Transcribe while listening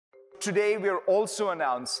Today, we're also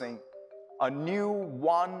announcing a new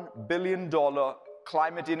 $1 billion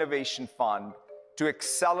climate innovation fund to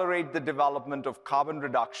accelerate the development of carbon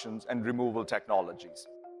reductions and removal technologies.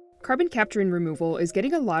 Carbon capture and removal is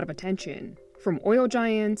getting a lot of attention, from oil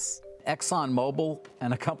giants. Exxon Mobil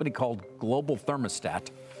and a company called Global Thermostat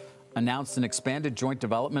announced an expanded joint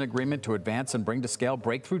development agreement to advance and bring to scale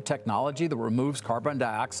breakthrough technology that removes carbon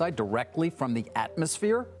dioxide directly from the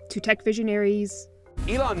atmosphere. To tech visionaries.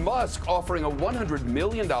 Elon Musk offering a $100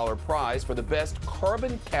 million prize for the best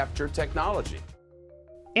carbon capture technology.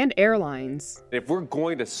 And airlines. If we're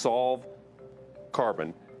going to solve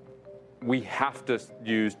carbon, we have to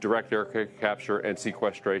use direct air capture and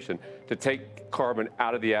sequestration to take carbon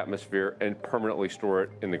out of the atmosphere and permanently store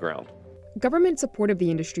it in the ground. Government support of the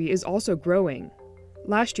industry is also growing.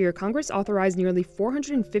 Last year, Congress authorized nearly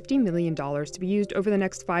 $450 million to be used over the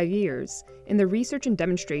next 5 years in the research and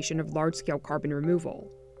demonstration of large-scale carbon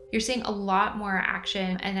removal. You're seeing a lot more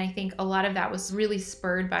action, and I think a lot of that was really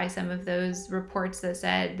spurred by some of those reports that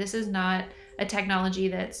said, this is not a technology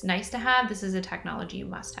that's nice to have, this is a technology you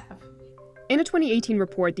must have. In a 2018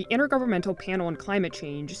 report, the Intergovernmental Panel on Climate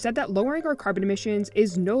Change said that lowering our carbon emissions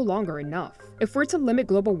is no longer enough. If we're to limit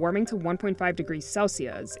global warming to 1.5 degrees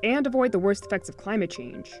Celsius and avoid the worst effects of climate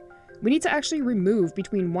change, we need to actually remove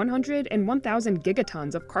between 100 and 1,000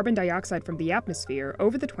 gigatons of carbon dioxide from the atmosphere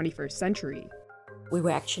over the 21st century. We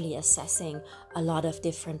were actually assessing a lot of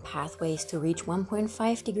different pathways to reach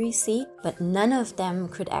 1.5 degrees C, but none of them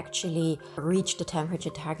could actually reach the temperature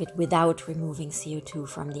target without removing CO2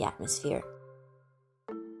 from the atmosphere.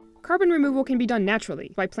 Carbon removal can be done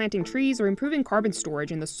naturally by planting trees or improving carbon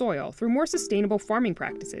storage in the soil through more sustainable farming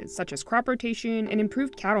practices such as crop rotation and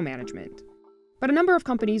improved cattle management. But a number of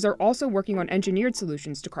companies are also working on engineered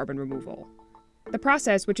solutions to carbon removal. The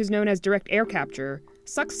process, which is known as direct air capture,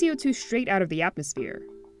 sucks CO2 straight out of the atmosphere.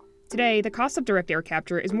 Today, the cost of direct air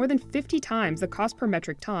capture is more than 50 times the cost per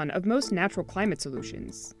metric ton of most natural climate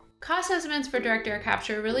solutions. Cost estimates for direct air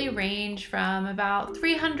capture really range from about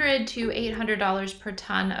 $300 to $800 per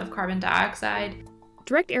ton of carbon dioxide.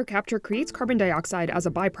 Direct air capture creates carbon dioxide as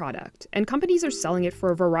a byproduct, and companies are selling it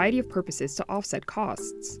for a variety of purposes to offset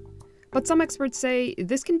costs. But some experts say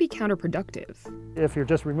this can be counterproductive. If you're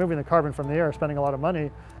just removing the carbon from the air, spending a lot of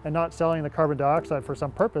money, and not selling the carbon dioxide for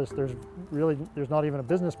some purpose, there's not even a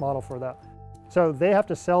business model for that. So they have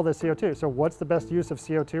to sell the CO2. So what's the best use of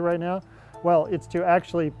CO2 right now? Well, it's to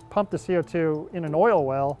actually pump the CO2 in an oil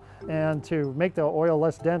well and to make the oil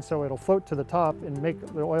less dense so it'll float to the top and make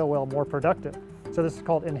the oil well more productive. So this is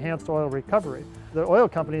called enhanced oil recovery. The oil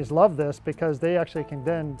companies love this because they actually can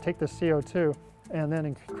then take the CO2 and then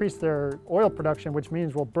increase their oil production, which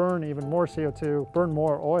means we'll burn even more CO2, burn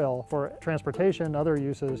more oil for transportation, other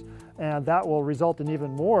uses, and that will result in even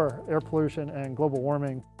more air pollution and global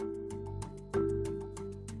warming.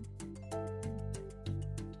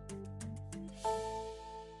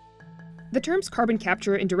 The terms carbon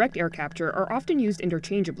capture and direct air capture are often used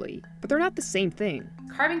interchangeably, but they're not the same thing.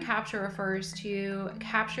 Carbon capture refers to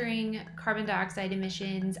capturing carbon dioxide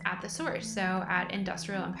emissions at the source, so at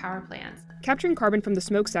industrial and power plants. Capturing carbon from the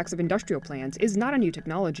smokestacks of industrial plants is not a new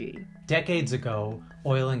technology. Decades ago,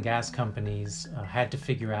 oil and gas companies had to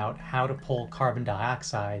figure out how to pull carbon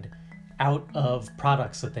dioxide out of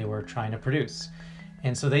products that they were trying to produce.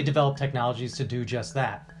 And so they developed technologies to do just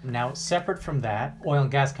that. Now, separate from that, oil and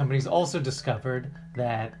gas companies also discovered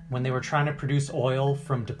that when they were trying to produce oil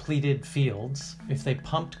from depleted fields, if they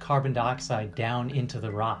pumped carbon dioxide down into the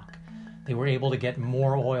rock, they were able to get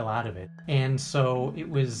more oil out of it. And so it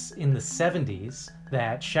was in the 70s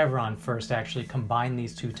that Chevron first actually combined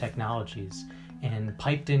these two technologies and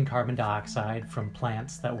piped in carbon dioxide from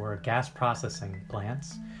plants that were gas processing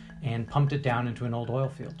plants and pumped it down into an old oil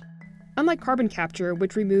field. Unlike carbon capture,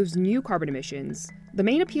 which removes new carbon emissions, the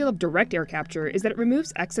main appeal of direct air capture is that it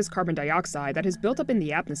removes excess carbon dioxide that has built up in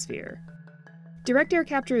the atmosphere. Direct air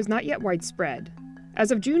capture is not yet widespread.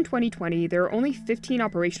 As of June 2020, there are only 15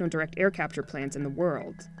 operational direct air capture plants in the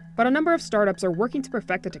world, but a number of startups are working to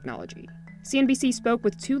perfect the technology. CNBC spoke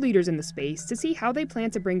with 2 leaders in the space to see how they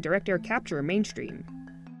plan to bring direct air capture mainstream.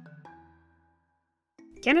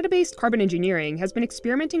 Canada-based Carbon Engineering has been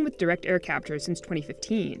experimenting with direct air capture since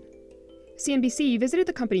 2015. CNBC visited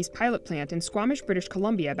the company's pilot plant in Squamish, British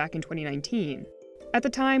Columbia back in 2019. At the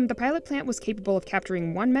time, the pilot plant was capable of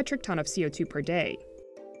capturing 1 metric ton of CO2 per day.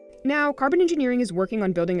 Now, Carbon Engineering is working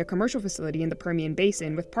on building a commercial facility in the Permian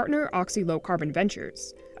Basin with partner Oxy Low Carbon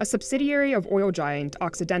Ventures, a subsidiary of oil giant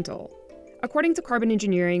Occidental. According to Carbon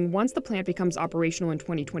Engineering, once the plant becomes operational in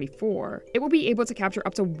 2024, it will be able to capture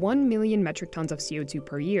up to 1 million metric tons of CO2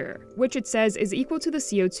 per year, which it says is equal to the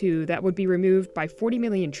CO2 that would be removed by 40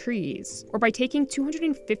 million trees, or by taking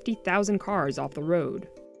 250,000 cars off the road.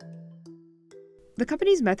 The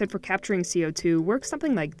company's method for capturing CO2 works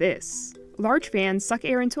something like this. Large fans suck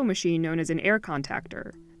air into a machine known as an air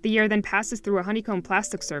contactor. The air then passes through a honeycomb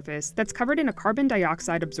plastic surface that's covered in a carbon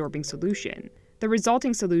dioxide absorbing solution. The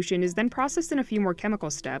resulting solution is then processed in a few more chemical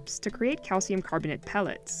steps to create calcium carbonate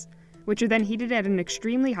pellets, which are then heated at an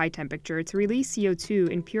extremely high temperature to release CO2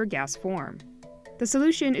 in pure gas form. The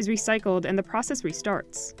solution is recycled and the process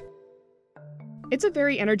restarts. It's a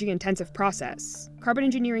very energy-intensive process. Carbon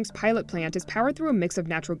Engineering's pilot plant is powered through a mix of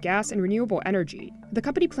natural gas and renewable energy. The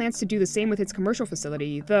company plans to do the same with its commercial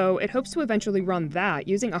facility, though it hopes to eventually run that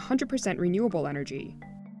using 100% renewable energy.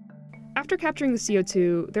 After capturing the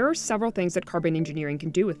CO2, there are several things that Carbon Engineering can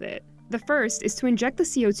do with it. The first is to inject the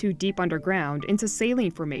CO2 deep underground into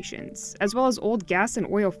saline formations, as well as old gas and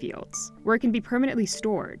oil fields, where it can be permanently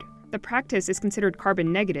stored. The practice is considered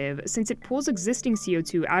carbon negative since it pulls existing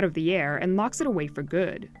CO2 out of the air and locks it away for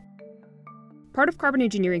good. Part of Carbon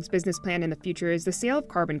Engineering's business plan in the future is the sale of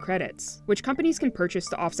carbon credits, which companies can purchase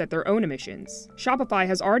to offset their own emissions. Shopify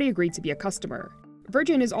has already agreed to be a customer.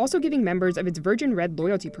 Virgin is also giving members of its Virgin Red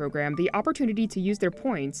loyalty program the opportunity to use their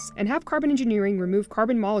points and have Carbon Engineering remove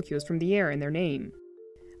carbon molecules from the air in their name.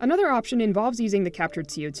 Another option involves using the captured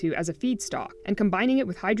CO2 as a feedstock and combining it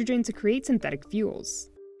with hydrogen to create synthetic fuels.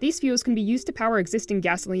 These fuels can be used to power existing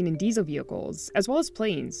gasoline and diesel vehicles, as well as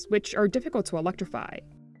planes, which are difficult to electrify.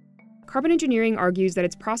 Carbon Engineering argues that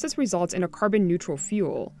its process results in a carbon-neutral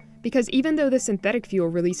fuel, because even though the synthetic fuel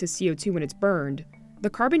releases CO2 when it's burned, the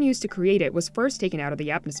carbon used to create it was first taken out of the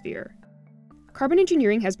atmosphere. Carbon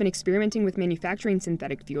Engineering has been experimenting with manufacturing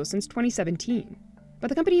synthetic fuels since 2017, but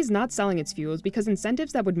the company is not selling its fuels because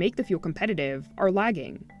incentives that would make the fuel competitive are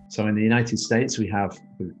lagging. So in the United States, we have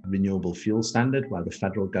the Renewable Fuel Standard, where the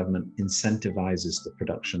federal government incentivizes the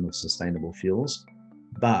production of sustainable fuels,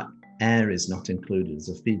 but air is not included as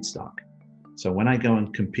a feedstock. So when I go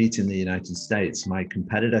and compete in the United States, my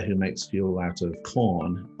competitor who makes fuel out of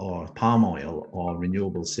corn or palm oil or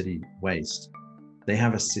renewable city waste, they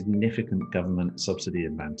have a significant government subsidy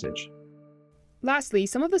advantage. Lastly,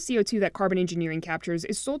 some of the CO2 that Carbon Engineering captures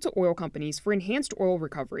is sold to oil companies for enhanced oil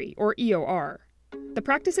recovery, or EOR. The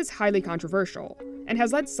practice is highly controversial and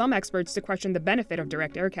has led some experts to question the benefit of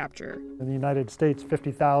direct air capture. In the United States,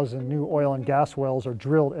 50,000 new oil and gas wells are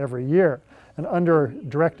drilled every year. And under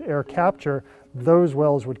direct air capture, those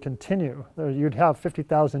wells would continue. You'd have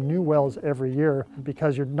 50,000 new wells every year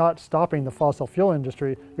because you're not stopping the fossil fuel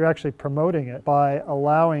industry, you're actually promoting it by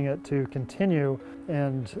allowing it to continue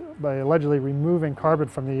and by allegedly removing carbon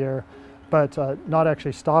from the air, but not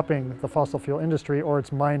actually stopping the fossil fuel industry or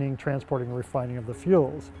its mining, transporting, and refining of the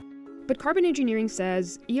fuels. But Carbon Engineering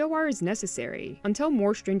says EOR is necessary until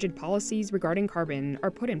more stringent policies regarding carbon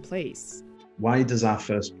are put in place. Why does our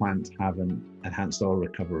first plant have an enhanced oil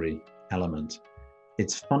recovery element?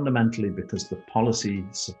 It's fundamentally because the policy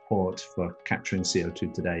support for capturing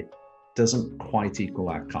CO2 today doesn't quite equal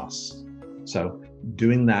our costs. So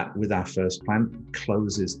doing that with our first plant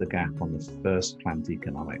closes the gap on the first plant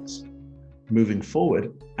economics. Moving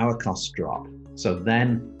forward, our costs drop. So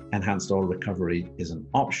then enhanced oil recovery is an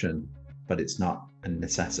option, but it's not a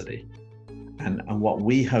necessity. And what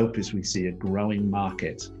we hope is we see a growing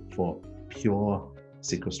market for pure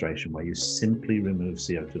sequestration, where you simply remove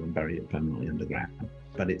CO2 and bury it permanently underground,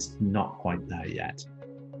 but it's not quite there yet.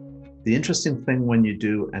 The interesting thing when you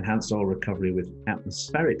do enhanced oil recovery with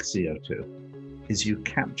atmospheric CO2 is you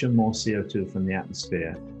capture more CO2 from the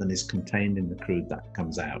atmosphere than is contained in the crude that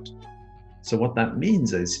comes out. So what that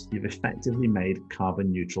means is you've effectively made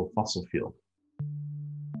carbon neutral fossil fuel.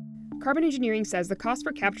 Carbon Engineering says the cost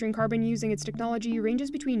for capturing carbon using its technology ranges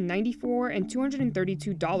between $94 and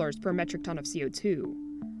 $232 per metric ton of CO2.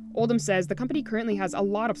 Oldham says the company currently has a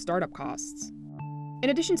lot of startup costs. In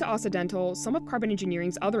addition to Occidental, some of Carbon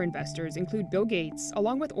Engineering's other investors include Bill Gates,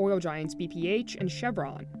 along with oil giants BPH and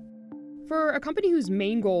Chevron. For a company whose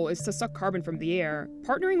main goal is to suck carbon from the air,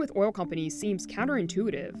 partnering with oil companies seems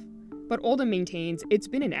counterintuitive. But Oldham maintains it's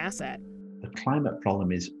been an asset. The climate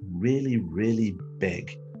problem is really, really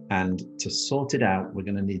big. And to sort it out, we're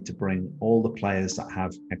going to need to bring all the players that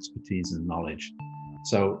have expertise and knowledge.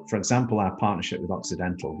 So, for example, our partnership with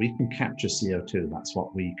Occidental, we can capture CO2. That's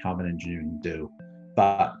what we, Carbon Engineering, do.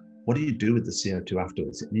 But what do you do with the CO2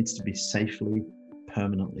 afterwards? It needs to be safely,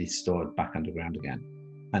 permanently stored back underground again.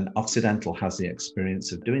 And Occidental has the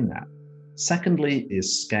experience of doing that. Secondly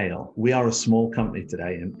is scale. We are a small company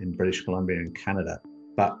today in British Columbia and Canada,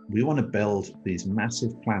 But we want to build these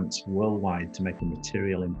massive plants worldwide to make a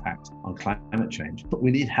material impact on climate change. But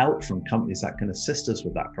we need help from companies that can assist us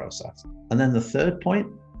with that process. And then the third point,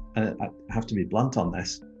 and I have to be blunt on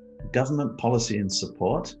this, government policy and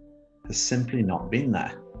support has simply not been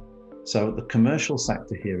there. So the commercial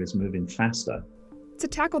sector here is moving faster. To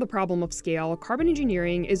tackle the problem of scale, Carbon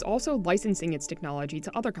Engineering is also licensing its technology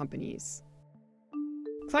to other companies.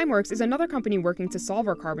 Climeworks is another company working to solve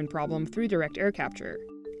our carbon problem through direct air capture.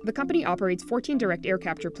 The company operates 14 direct air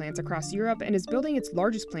capture plants across Europe and is building its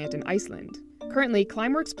largest plant in Iceland. Currently,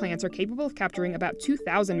 Climeworks plants are capable of capturing about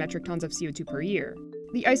 2,000 metric tons of CO2 per year.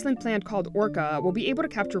 The Iceland plant called Orca will be able to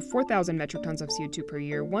capture 4,000 metric tons of CO2 per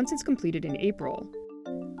year once it's completed in April.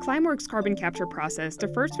 Climeworks' carbon capture process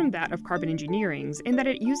differs from that of Carbon Engineering's in that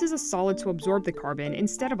it uses a solid to absorb the carbon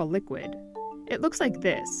instead of a liquid. It looks like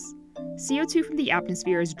this. CO2 from the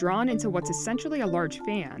atmosphere is drawn into what's essentially a large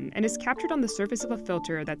fan and is captured on the surface of a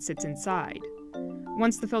filter that sits inside.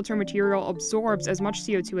 Once the filter material absorbs as much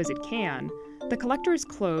CO2 as it can, the collector is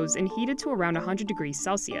closed and heated to around 100 degrees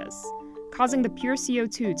Celsius, causing the pure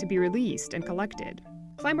CO2 to be released and collected.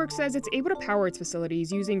 Climeworks says it's able to power its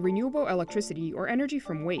facilities using renewable electricity or energy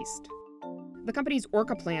from waste. The company's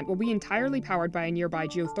Orca plant will be entirely powered by a nearby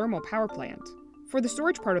geothermal power plant. For the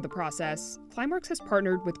storage part of the process, Climeworks has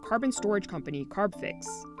partnered with carbon storage company Carbfix.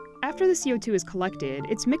 After the CO2 is collected,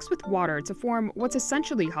 it's mixed with water to form what's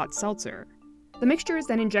essentially hot seltzer. The mixture is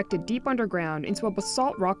then injected deep underground into a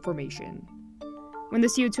basalt rock formation. When the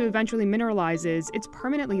CO2 eventually mineralizes, it's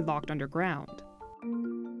permanently locked underground.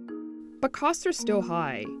 But costs are still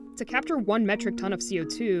high. To capture 1 metric ton of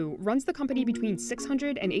CO2 runs the company between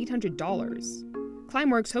 $600 and $800.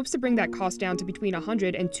 Climeworks hopes to bring that cost down to between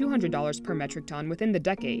 $100 and $200 per metric ton within the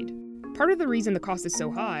decade. Part of the reason the cost is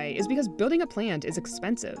so high is because building a plant is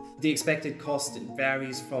expensive. The expected cost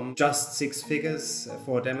varies from just 6 figures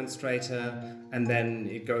for a demonstrator, and then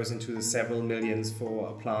it goes into the several millions for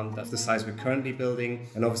a plant of the size we're currently building.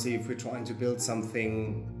 And obviously, if we're trying to build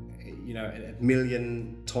something, at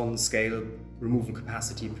million-ton scale removal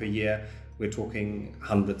capacity per year, we're talking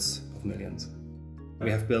hundreds of millions. We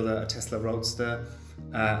have built a Tesla Roadster,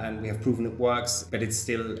 and we have proven it works, but it's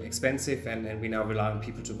still expensive, and we now rely on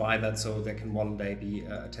people to buy that so there can one day be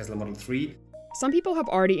a Tesla Model 3. Some people have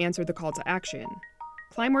already answered the call to action.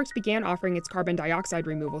 Climeworks began offering its carbon dioxide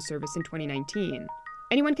removal service in 2019.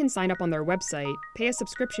 Anyone can sign up on their website, pay a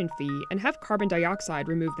subscription fee, and have carbon dioxide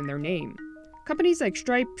removed in their name. Companies like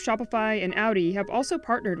Stripe, Shopify, and Audi have also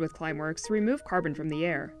partnered with Climeworks to remove carbon from the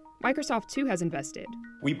air. Microsoft, too, has invested.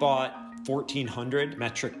 We bought 1,400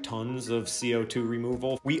 metric tons of CO2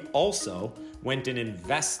 removal. We also went and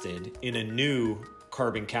invested in a new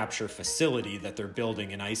carbon capture facility that they're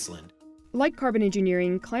building in Iceland. Like Carbon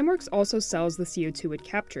Engineering, Climeworks also sells the CO2 it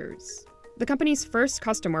captures. The company's first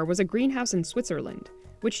customer was a greenhouse in Switzerland,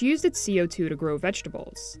 which used its CO2 to grow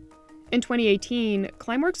vegetables. In 2018,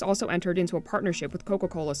 Climeworks also entered into a partnership with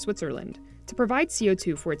Coca-Cola Switzerland to provide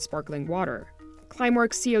CO2 for its sparkling water.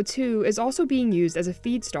 Climeworks CO2 is also being used as a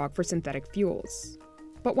feedstock for synthetic fuels.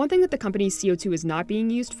 But one thing that the company's CO2 is not being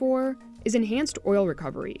used for is enhanced oil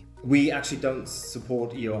recovery. We actually don't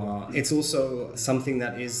support EOR. It's also something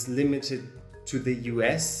that is limited to the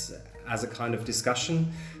US as a kind of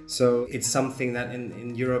discussion. So it's something that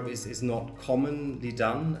in Europe is not commonly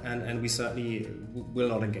done, and we certainly will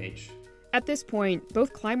not engage. At this point,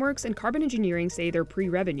 both Climeworks and Carbon Engineering say they're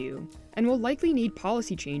pre-revenue, and will likely need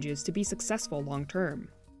policy changes to be successful long-term.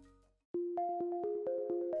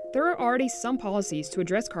 There are already some policies to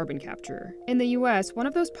address carbon capture. In the US, one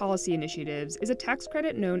of those policy initiatives is a tax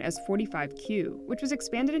credit known as 45Q, which was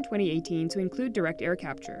expanded in 2018 to include direct air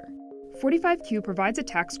capture. 45Q provides a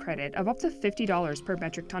tax credit of up to $50 per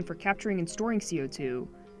metric ton for capturing and storing CO2,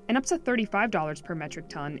 and up to $35 per metric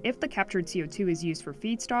ton if the captured CO2 is used for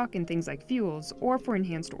feedstock in things like fuels or for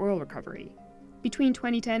enhanced oil recovery. Between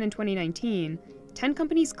 2010 and 2019, 10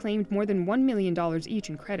 companies claimed more than $1 million each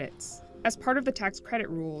in credits. As part of the tax credit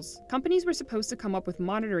rules, companies were supposed to come up with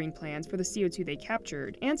monitoring plans for the CO2 they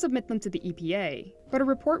captured and submit them to the EPA, but a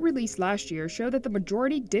report released last year showed that the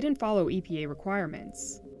majority didn't follow EPA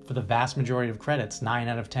requirements. For the vast majority of credits, 9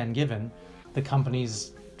 out of 10 given, the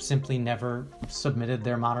companies simply never submitted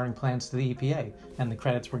their monitoring plans to the EPA, and the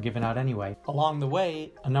credits were given out anyway. Along the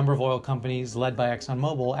way, a number of oil companies, led by Exxon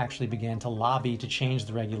Mobil, actually began to lobby to change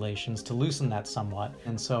the regulations to loosen that somewhat.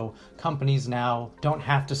 And so companies now don't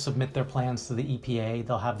have to submit their plans to the EPA.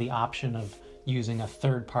 They'll have the option of using a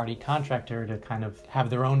third-party contractor to kind of have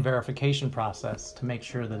their own verification process to make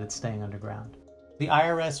sure that it's staying underground. The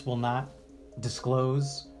IRS will not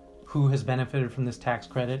disclose who has benefited from this tax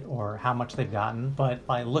credit or how much they've gotten, but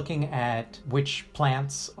by looking at which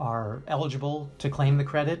plants are eligible to claim the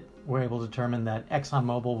credit, we're able to determine that Exxon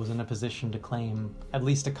Mobil was in a position to claim at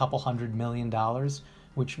least a couple $100 million,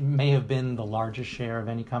 which may have been the largest share of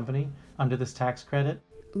any company under this tax credit.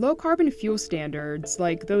 Low-carbon fuel standards,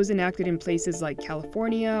 like those enacted in places like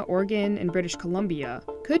California, Oregon, and British Columbia,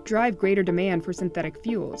 could drive greater demand for synthetic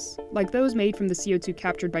fuels, like those made from the CO2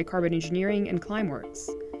 captured by carbon engineering and Climeworks,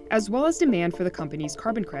 as well as demand for the company's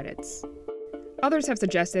carbon credits. Others have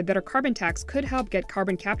suggested that a carbon tax could help get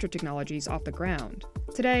carbon capture technologies off the ground.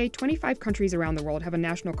 Today, 25 countries around the world have a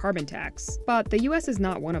national carbon tax, but the US is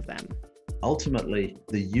not one of them. Ultimately,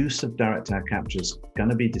 the use of direct air capture is going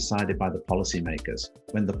to be decided by the policymakers.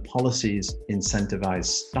 When the policies incentivize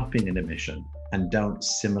stopping an emission and don't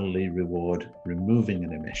similarly reward removing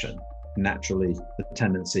an emission, naturally the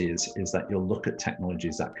tendency is that you'll look at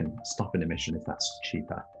technologies that can stop an emission if that's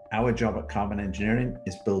cheaper. Our job at Carbon Engineering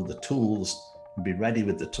is build the tools and be ready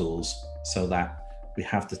with the tools so that we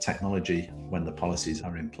have the technology when the policies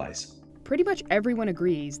are in place. Pretty much everyone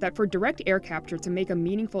agrees that for direct air capture to make a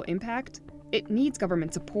meaningful impact, it needs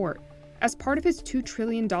government support. As part of his $2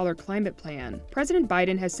 trillion climate plan, President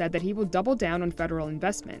Biden has said that he will double down on federal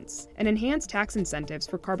investments and enhance tax incentives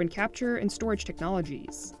for carbon capture and storage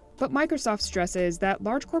technologies. But Microsoft stresses that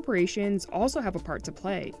large corporations also have a part to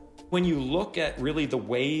play. When you look at really the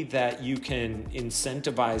way that you can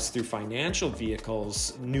incentivize through financial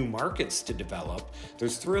vehicles new markets to develop,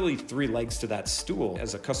 there's really three legs to that stool: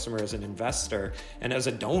 as a customer, as an investor, and as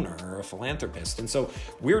a donor or a philanthropist. And so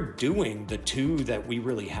we're doing the two that we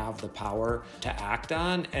really have the power to act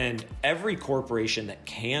on, and every corporation that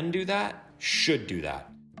can do that should do that.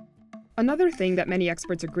 Another thing that many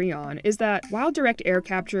experts agree on is that while direct air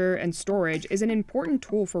capture and storage is an important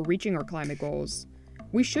tool for reaching our climate goals,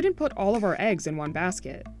 we shouldn't put all of our eggs in one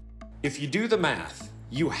basket. If you do the math,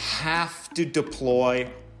 you have to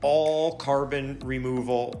deploy all carbon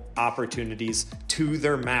removal opportunities to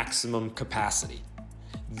their maximum capacity.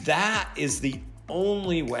 That is the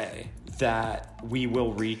only way that we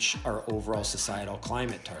will reach our overall societal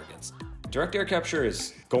climate targets. Direct air capture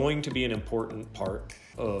is going to be an important part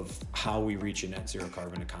of how we reach a net zero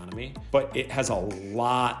carbon economy, but it has a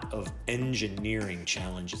lot of engineering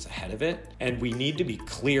challenges ahead of it, and we need to be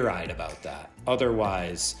clear-eyed about that.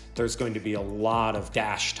 Otherwise, there's going to be a lot of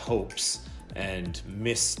dashed hopes and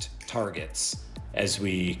missed targets as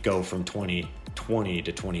we go from 2020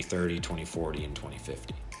 to 2030, 2040, and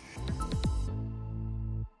 2050.